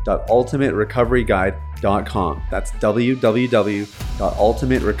www.ultimaterecoveryguide.com. That's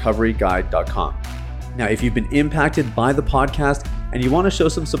www.ultimaterecoveryguide.com. Now, if you've been impacted by the podcast and you want to show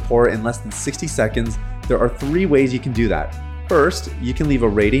some support in less than 60 seconds, there are 3 ways you can do that. First, you can leave a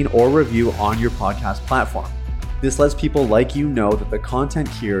rating or review on your podcast platform. This lets people like you know that the content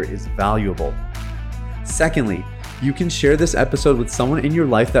here is valuable. Secondly, you can share this episode with someone in your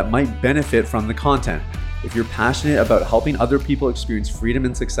life that might benefit from the content. If you're passionate about helping other people experience freedom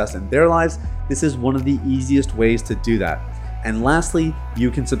and success in their lives, this is one of the easiest ways to do that. And lastly,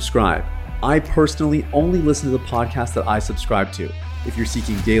 you can subscribe. I personally only listen to the podcast that I subscribe to. If you're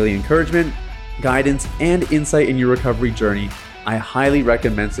seeking daily encouragement, guidance, and insight in your recovery journey, I highly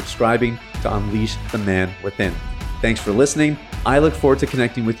recommend subscribing to Unleash the Man Within. Thanks for listening. I look forward to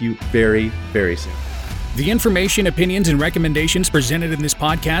connecting with you very, very soon. The information, opinions, and recommendations presented in this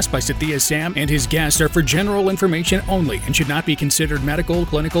podcast by Sathya Sam and his guests are for general information only and should not be considered medical,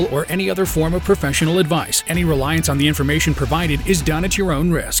 clinical, or any other form of professional advice. Any reliance on the information provided is done at your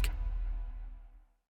own risk.